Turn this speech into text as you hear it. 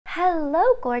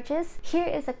Hello gorgeous! Here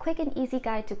is a quick and easy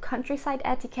guide to countryside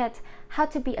etiquette, how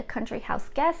to be a country house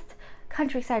guest,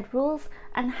 countryside rules,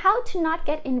 and how to not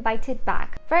get invited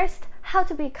back. First, how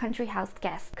to be a country house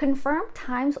guest. Confirm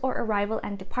times or arrival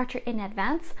and departure in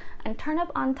advance and turn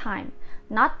up on time.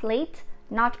 Not late,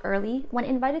 not early. When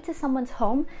invited to someone's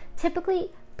home,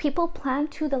 typically people plan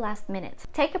to the last minute.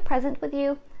 Take a present with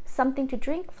you. Something to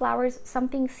drink, flowers,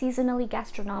 something seasonally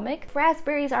gastronomic. If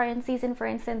raspberries are in season, for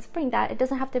instance, bring that. It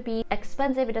doesn't have to be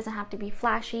expensive, it doesn't have to be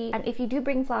flashy. And if you do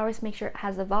bring flowers, make sure it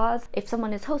has a vase. If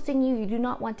someone is hosting you, you do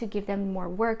not want to give them more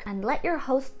work. And let your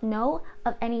host know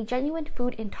of any genuine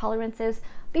food intolerances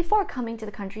before coming to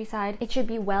the countryside. It should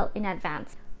be well in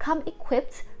advance. Come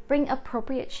equipped, bring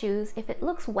appropriate shoes. If it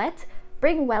looks wet,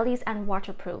 bring wellies and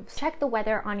waterproofs. Check the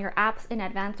weather on your apps in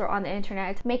advance or on the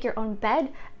internet. Make your own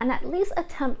bed and at least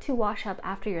attempt to wash up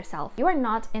after yourself. You are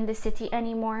not in the city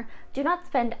anymore. Do not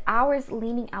spend hours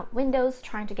leaning out windows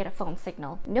trying to get a phone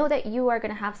signal. Know that you are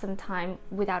going to have some time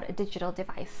without a digital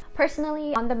device.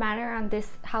 Personally, on the matter on this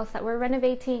house that we're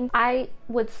renovating, I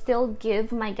would still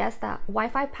give my guests that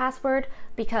Wi-Fi password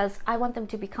because I want them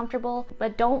to be comfortable,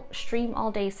 but don't stream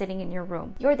all day sitting in your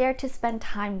room. You're there to spend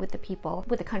time with the people,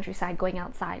 with the countryside, going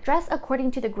outside. Dress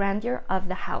according to the grandeur of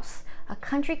the house. A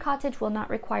country cottage will not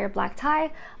require black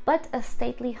tie, but a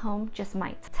stately home just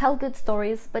might. Tell good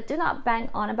stories, but do not bang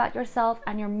on about yourself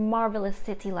and your marvelous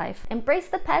city life. Embrace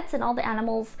the pets and all the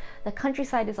animals. The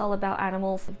countryside is all about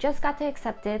animals. You've just got to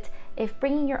accept it. If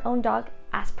bringing your own dog,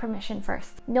 ask permission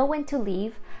first. Know when to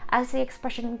leave. As the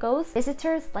expression goes,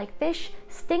 visitors, like fish,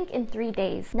 stink in 3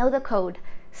 days. Know the code.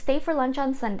 Stay for lunch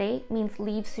on Sunday means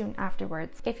leave soon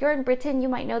afterwards. If you're in Britain, you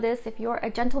might know this. If you're a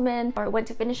gentleman or went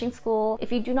to finishing school,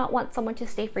 if you do not want someone to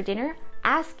stay for dinner,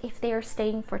 ask if they are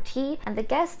staying for tea and the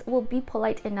guest will be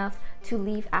polite enough to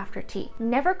leave after tea.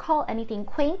 Never call anything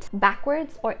quaint,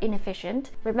 backwards, or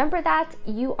inefficient. Remember that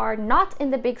you are not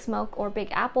in the Big Smoke or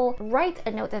Big Apple. Write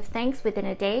a note of thanks within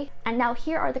a day. And now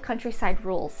here are the countryside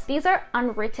rules. These are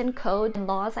unwritten code and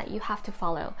laws that you have to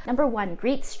follow. Number 1,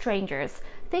 greet strangers.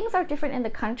 Things are different in the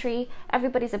country.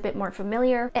 Everybody's a bit more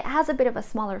familiar. It has a bit of a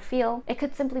smaller feel. It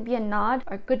could simply be a nod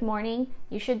or good morning.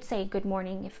 You should say good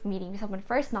morning if meeting someone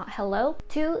first, not hello.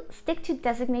 2, stick to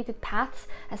designated paths,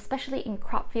 especially in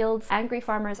crop fields. Angry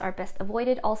farmers are best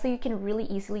avoided. Also, you can really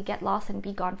easily get lost and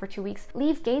be gone for 2 weeks.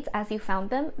 Leave gates as you found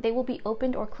them. They will be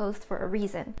opened or closed for a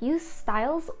reason. Use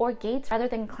stiles or gates rather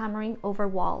than clambering over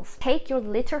walls. Take your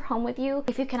litter home with you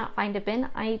if you cannot find a bin.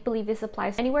 I believe this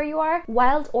applies anywhere you are.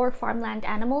 Wild or farmland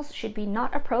animals should be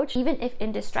not approached, even if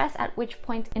in distress, at which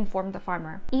point inform the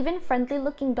farmer. Even friendly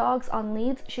looking dogs on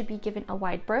leads should be given a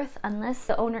wide berth unless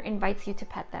the owner invites you to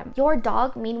pet them. Your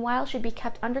dog, meanwhile, should be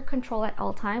kept under control at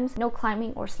all times. No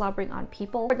climbing or slobbering on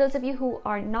people. For those of you who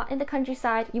are not in the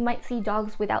countryside, you might see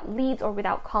dogs without leads or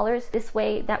without collars. This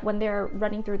way that when they're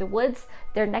running through the woods,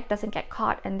 their neck doesn't get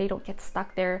caught and they don't get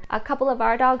stuck there. A couple of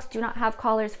our dogs do not have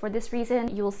collars for this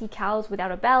reason. You will see cows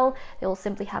without a bell. They will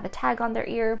simply have a tag on their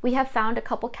ear. We have found a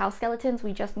couple cow skeletons.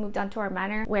 We just moved onto our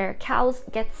manor where cows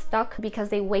get stuck because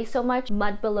they weigh so much.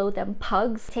 Mud below them,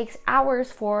 pugs. It takes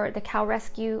hours for the cow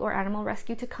rescue or animal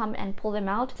rescue to come and pull them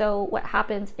out. So what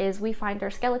happens is we find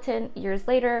our skeleton years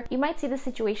later. You might see this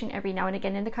situation every now and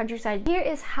again in the countryside. Here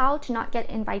is how to not get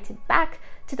invited back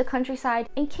to the countryside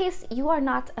in case you are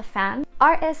not a fan.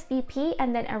 RSVP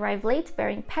and then arrive late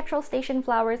bearing petrol station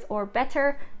flowers, or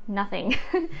better, nothing.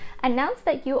 Announce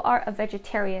that you are a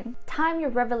vegetarian. Time your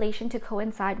revelation to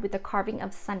coincide with the carving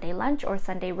of Sunday lunch or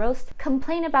Sunday roast.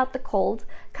 Complain about the cold.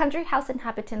 Country house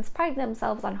inhabitants pride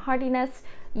themselves on hardiness.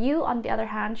 You, on the other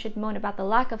hand, should moan about the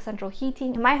lack of central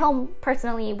heating. In my home,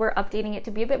 personally, we're updating it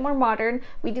to be a bit more modern.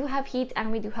 We do have heat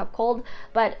and we do have cold,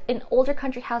 but in older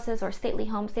country houses or stately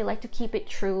homes, they like to keep it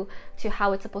true to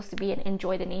how it's supposed to be and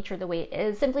enjoy the nature the way it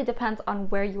is. Simply depends on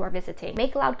where you are visiting.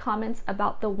 Make loud comments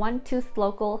about the one-toothed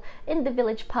local in the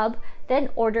village pub, then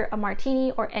order a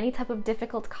martini or any type of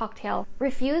difficult cocktail.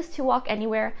 Refuse to walk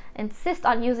anywhere. Insist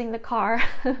on using the car.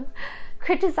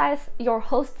 Criticize your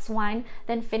host's wine,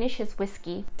 then finish his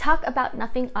whiskey. Talk about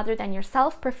nothing other than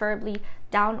yourself, preferably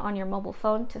down on your mobile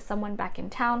phone to someone back in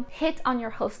town. Hit on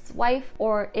your host's wife,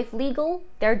 or if legal,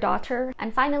 their daughter.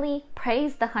 And finally,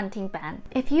 praise the hunting ban.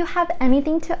 If you have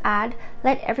anything to add,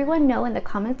 let everyone know in the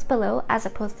comments below, as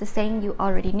opposed to saying you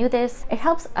already knew this. It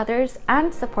helps others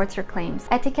and supports your claims.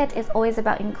 Etiquette is always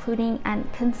about including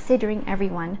and considering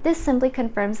everyone. This simply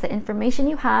confirms the information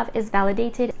you have is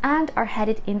validated and are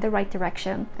headed in the right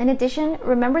direction. In addition,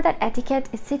 remember that etiquette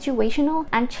is situational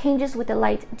and changes with the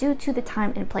light due to the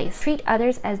time and place. Treat others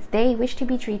others as they wish to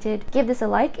be treated. Give this a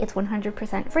like, it's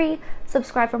 100% free.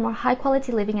 Subscribe for more high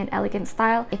quality living and elegant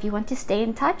style. If you want to stay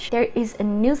in touch, there is a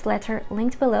newsletter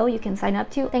linked below you can sign up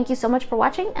to. Thank you so much for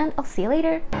watching, and I'll see you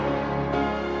later.